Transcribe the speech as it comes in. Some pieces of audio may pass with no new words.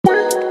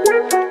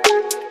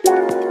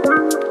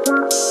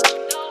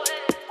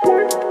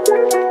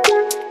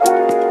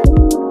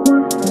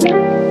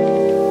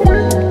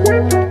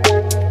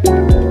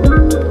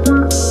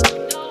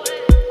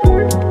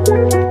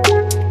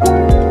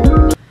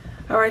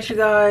Alright you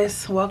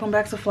guys, welcome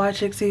back to Fly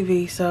Chick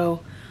TV.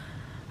 So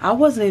I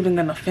wasn't even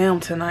gonna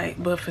film tonight,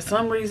 but for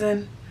some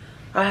reason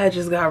I had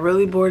just got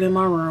really bored in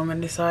my room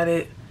and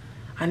decided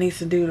I need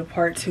to do the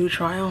part 2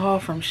 try on haul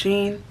from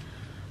SHEIN.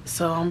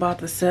 So I'm about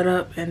to set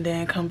up and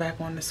then come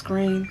back on the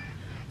screen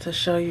to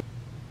show you.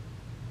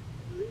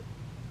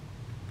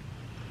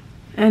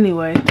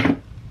 Anyway,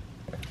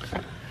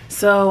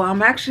 so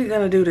I'm actually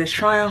gonna do this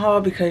try on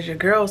haul because your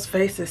girl's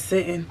face is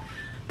sitting.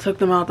 Took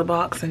them out the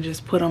box and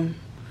just put them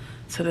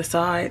to the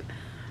side.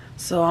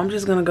 So I'm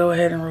just gonna go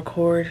ahead and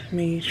record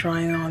me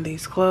trying on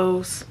these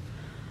clothes.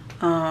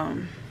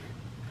 And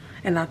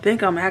I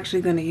think I'm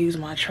actually gonna use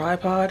my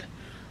tripod,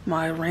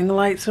 my ring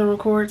light, to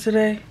record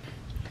today.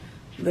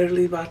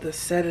 Literally about to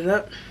set it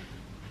up,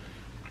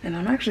 and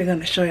I'm actually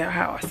gonna show you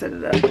how I set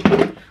it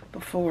up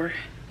before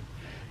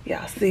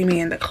y'all see me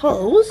in the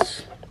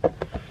clothes.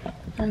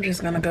 I'm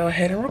just gonna go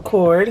ahead and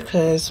record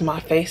because my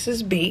face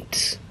is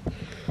beat.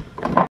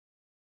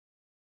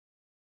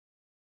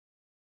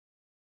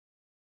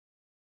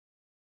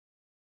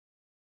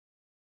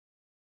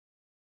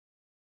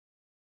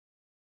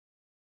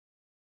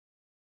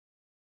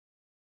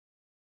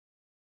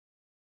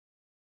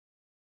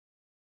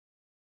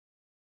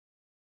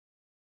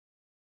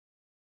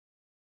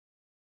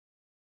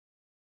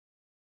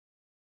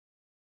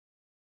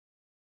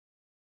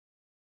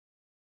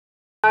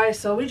 Alright,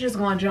 so we just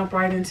gonna jump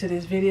right into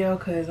this video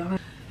because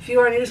if you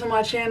are new to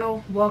my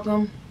channel,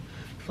 welcome.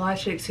 Fly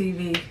Chick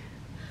TV.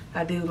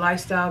 I do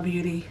lifestyle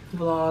beauty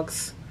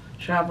vlogs,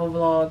 travel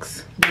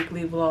vlogs,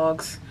 weekly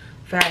vlogs,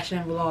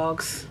 fashion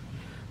vlogs,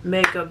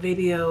 makeup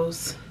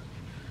videos,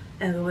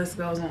 and the list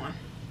goes on.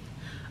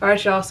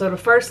 Alright y'all, so the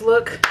first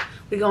look,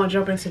 we're gonna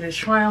jump into this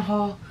try on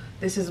haul.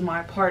 This is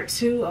my part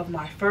 2 of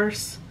my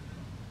first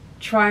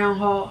try on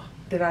haul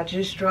that I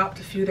just dropped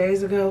a few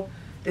days ago.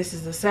 This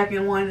is the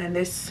second one, and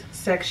this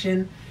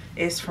section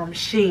is from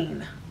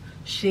SHEIN.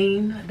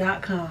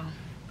 SHEIN.com.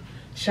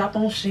 Shop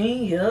on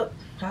SHEIN, yup,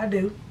 I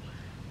do.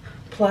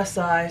 Plus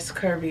size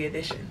curvy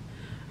edition.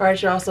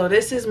 Alright y'all, so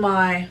this is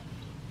my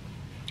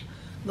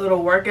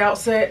little workout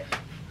set.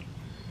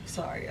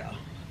 Sorry y'all.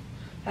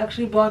 I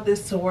actually bought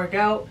this to work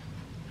out.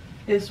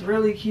 It's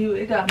really cute.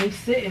 It got me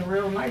sitting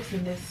real nice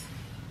in this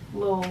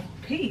little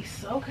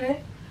piece.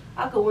 Okay.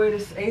 I could wear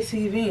this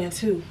ATV in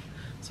too.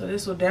 So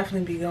this will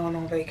definitely be going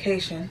on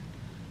vacation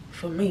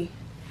for me.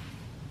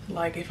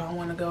 Like if I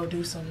want to go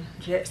do some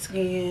jet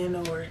skiing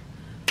or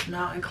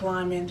mountain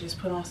climbing, just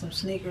put on some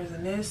sneakers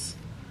and this.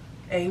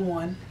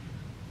 A1.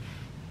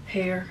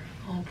 Hair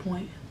on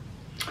point.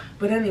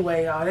 But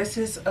anyway, y'all, this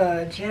is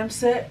a gym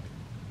set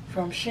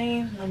from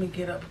SHEIN. Let me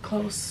get up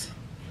close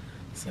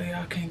so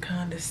y'all can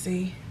kind of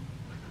see.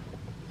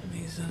 Let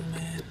me zoom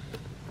in.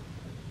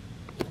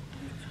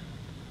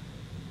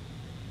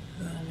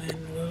 Zoom in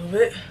a little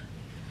bit.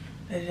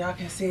 As y'all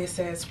can see, it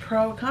says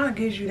Pro. Kind of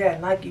gives you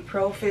that Nike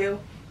Pro feel.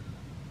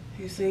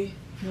 You see?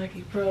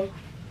 Nike Pro.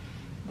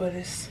 But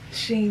it's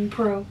SHEIN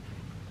Pro.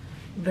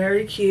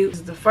 Very cute.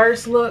 This is the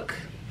first look.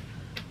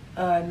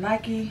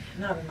 Nike.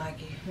 Not a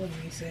Nike. What am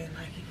I saying?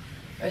 Nike.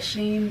 A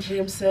SHEIN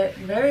gym set.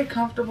 Very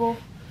comfortable.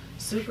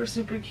 Super,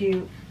 super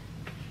cute.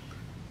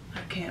 I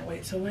can't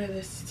wait to wear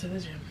this to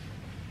the gym.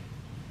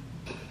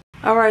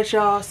 Alright,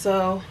 y'all.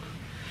 So,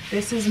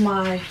 this is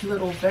my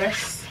little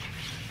vest.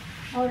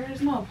 Oh,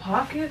 there's no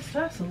pockets?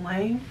 That's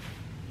lame.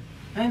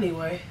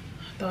 Anyway,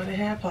 I thought it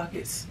had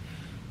pockets.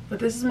 But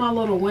this is my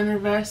little winter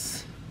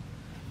vest.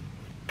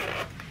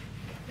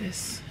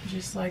 It's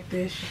just like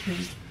this. You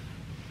can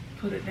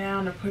put it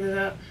down or put it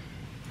up.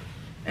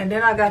 And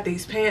then I got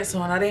these pants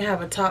on. I didn't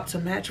have a top to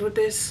match with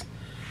this,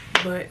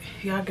 but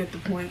y'all get the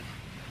point.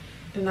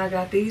 Then I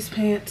got these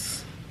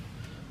pants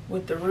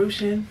with the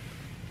ruching.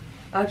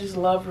 I just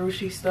love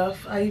ruchy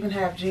stuff. I even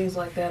have jeans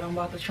like that I'm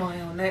about to try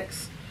on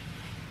next.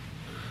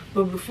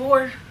 But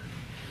before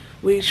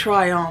we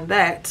try on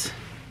that,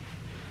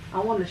 I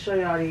want to show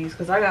y'all these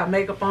because I got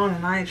makeup on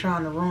and I ain't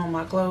trying to ruin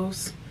my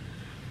clothes.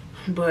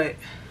 But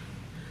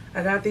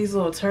I got these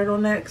little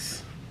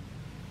turtlenecks,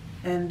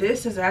 and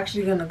this is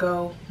actually going to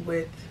go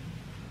with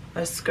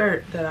a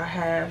skirt that I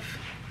have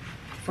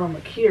from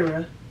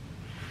Akira.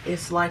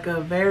 It's like a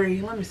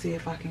very, let me see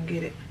if I can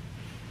get it.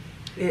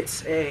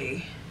 It's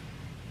a,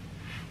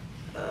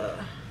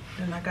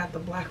 then I got the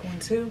black one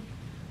too.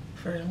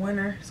 For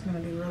winter, it's gonna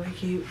be really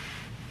cute.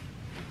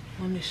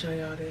 Let me show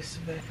y'all this.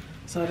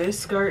 So this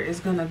skirt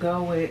is gonna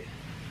go with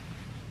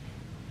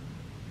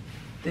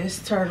this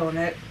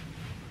turtleneck.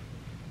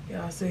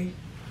 Y'all see?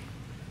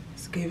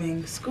 It's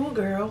giving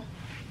schoolgirl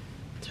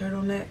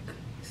turtleneck.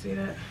 See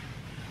that?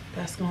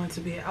 That's going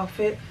to be an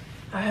outfit.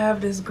 I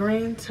have this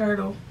green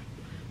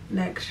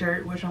turtleneck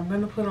shirt, which I'm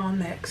gonna put on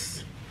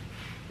next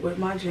with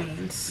my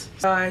jeans.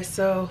 Alright,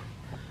 so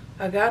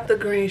I got the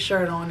green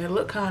shirt on. It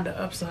looked kind of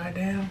upside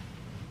down.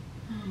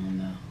 I don't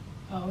know.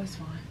 Oh, it's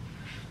fine.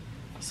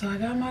 So I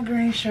got my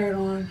green shirt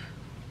on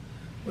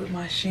with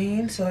my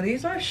SHEIN. So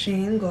these are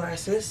SHEIN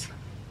glasses.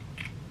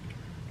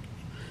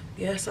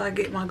 Yes, I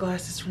get my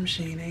glasses from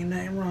SHEIN. Ain't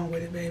nothing wrong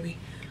with it, baby.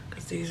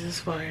 Because these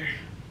is fire.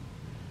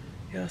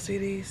 Y'all see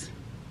these?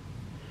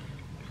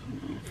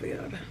 For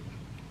y'all to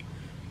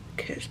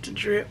catch the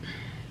drip.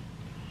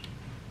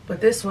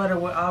 But this sweater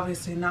would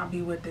obviously not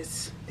be with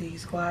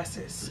these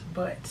glasses,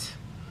 but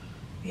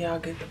y'all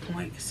get the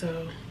point.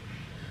 So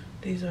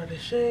these are the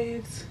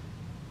shades.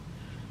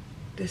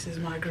 This is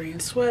my green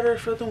sweater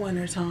for the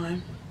winter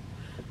time.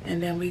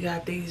 And then we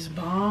got these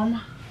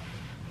bomb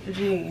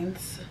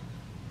jeans.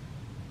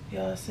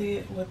 Y'all see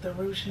it with the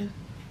ruching?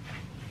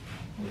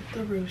 With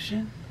the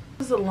ruching.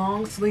 This is a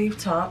long sleeve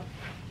top.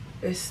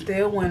 It's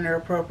still winter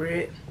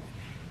appropriate.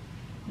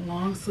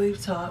 Long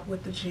sleeve top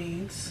with the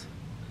jeans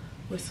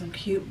with some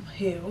cute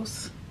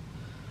heels.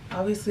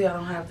 Obviously I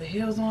don't have the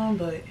heels on,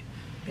 but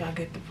y'all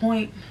get the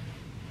point.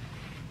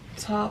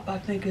 Top I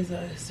think is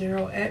a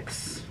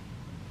 0X,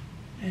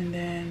 and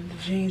then the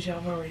jeans y'all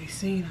have already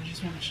seen. I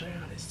just want to show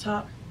y'all this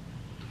top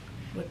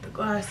with the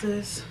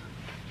glasses.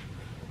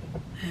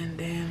 And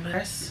then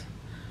dress.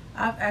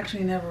 I've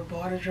actually never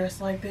bought a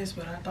dress like this,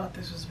 but I thought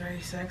this was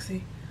very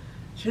sexy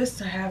just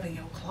to have in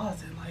your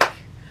closet. Like,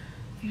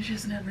 you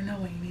just never know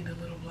when you need a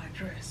little black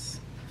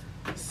dress.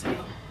 So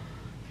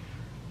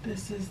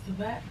this is the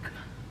back.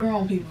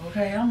 Grown people,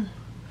 okay? I'm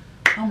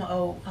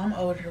an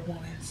older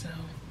woman, so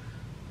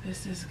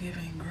this is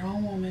giving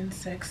grown woman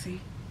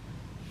sexy.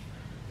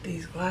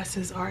 These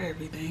glasses are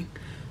everything.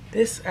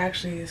 This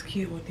actually is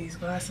cute with these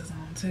glasses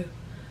on too.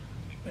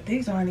 But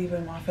these aren't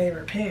even my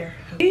favorite pair.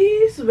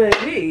 These,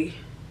 baby.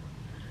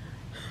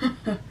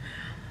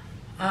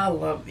 I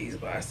love these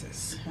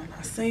glasses. When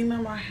I seen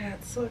them, I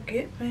had to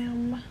get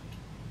them.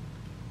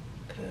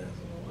 Cause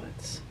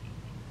what?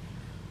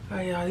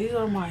 Alright, y'all, these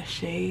are my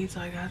shades.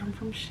 I got them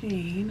from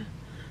SHEIN.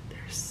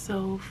 They're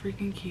so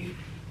freaking cute.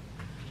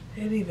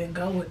 They'd even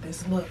go with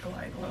this look,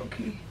 like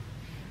low-key.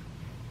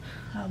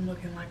 I'm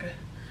looking like a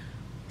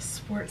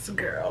sports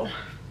girl.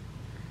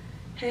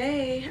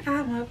 Hey,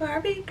 I'm a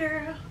Barbie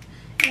girl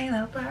in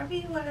a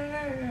Barbie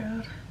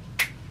world.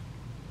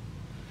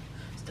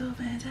 So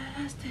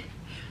fantastic.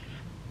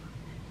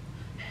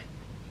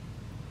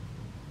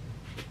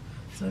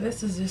 So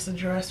this is just a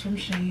dress from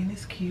SHEIN.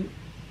 It's cute.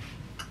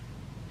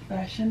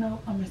 Fashion Nova.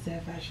 I'm gonna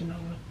say Fashion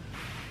Nova.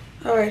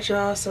 Alright,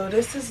 y'all. So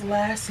this is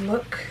last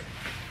look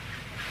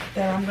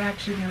that I'm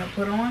actually gonna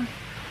put on.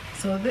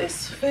 So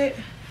this fit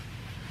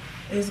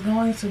is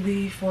going to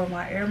be for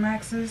my Air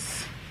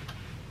Maxes.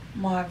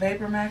 My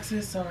Vapor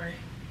Maxes. Sorry.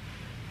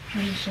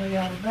 Let me show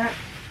y'all the back.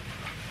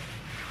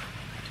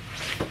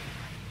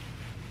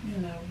 You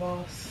know,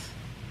 boss,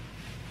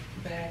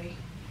 baddie.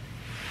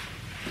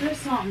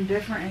 Just something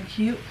different and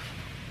cute.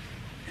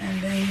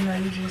 And then, you know,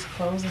 you just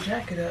close the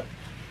jacket up.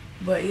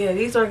 But yeah,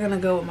 these are gonna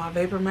go with my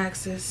Vapor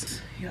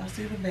Maxes. Y'all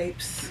see the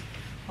vapes.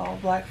 All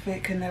black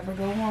fit, can never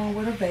go wrong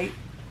with a vape.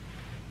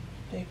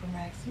 Vapor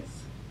Maxes.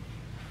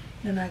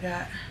 Then I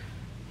got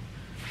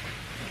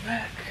the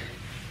back.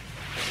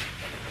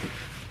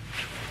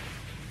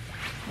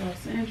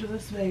 Los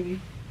Angeles, baby.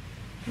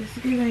 It's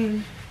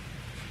giving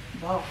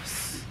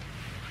boss.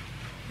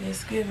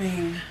 It's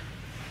giving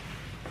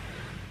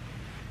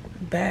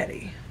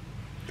baddie.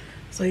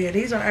 So yeah,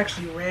 these are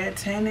actually red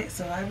tinted,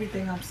 so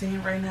everything I'm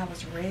seeing right now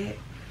is red.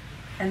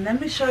 And let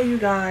me show you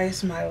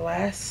guys my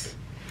last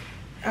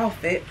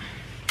outfit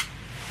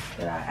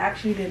that I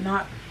actually did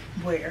not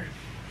wear.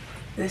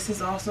 This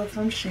is also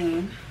from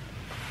SHEIN.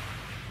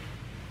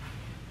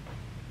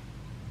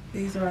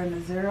 These are in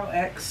the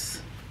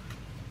 0X.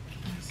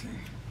 Let's see.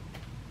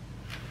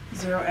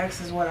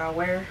 0X is what I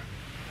wear.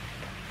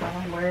 I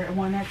don't wear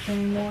 1X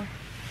anymore.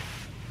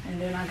 And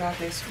then I got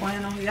this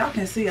flannel. Y'all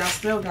can see I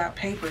still got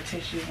paper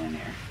tissue in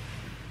there.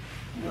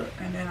 Look,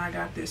 and then I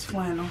got this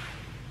flannel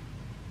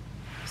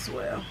as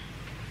well.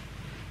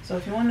 So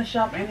if you want to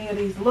shop any of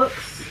these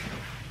looks,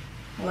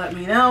 let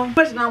me know.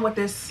 Pushing on with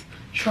this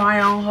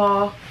try on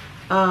haul.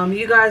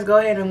 You guys go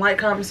ahead and like,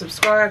 comment,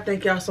 subscribe.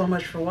 Thank y'all so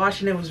much for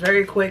watching. It was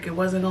very quick. It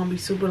wasn't going to be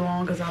super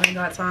long because I didn't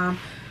got time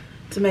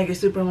to make it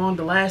super long.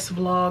 The last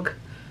vlog,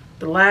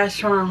 the last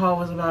try on haul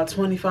was about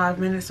 25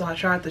 minutes. So I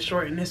tried to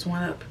shorten this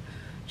one up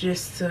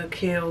just to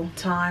kill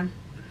time.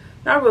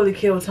 Not really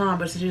kill time,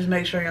 but to just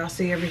make sure y'all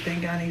see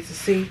everything y'all need to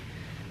see.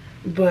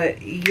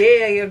 But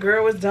yeah, your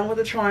girl was done with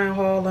the try on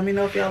haul. Let me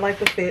know if y'all like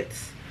the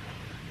fits.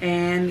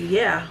 And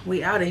yeah,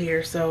 we out of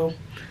here. So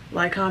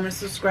like, comment,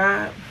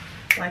 subscribe.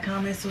 Like,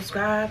 comment,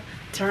 subscribe.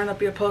 Turn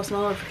up your post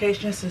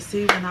notifications to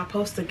see when I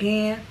post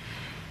again.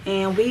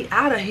 And we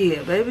out of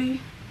here,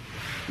 baby.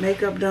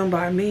 Makeup done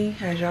by me.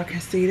 As y'all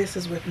can see, this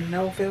is with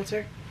no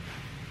filter.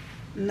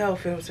 No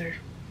filter.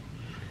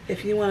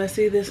 If you want to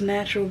see this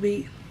natural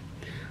beat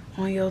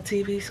on your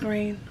TV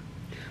screen,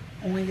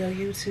 on your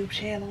YouTube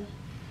channel,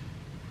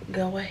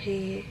 go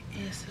ahead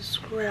and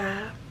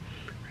subscribe,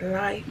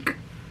 like,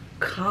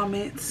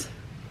 comment,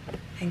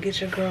 and get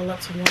your girl up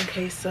to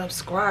 1K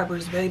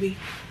subscribers, baby.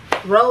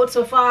 Road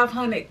to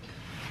 500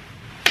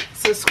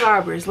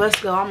 subscribers.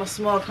 Let's go. I'm a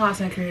small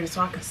content creator,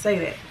 so I can say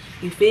that.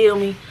 You feel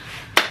me?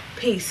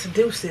 Peace,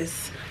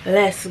 deuces.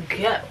 Let's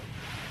go.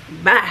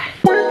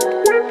 Bye.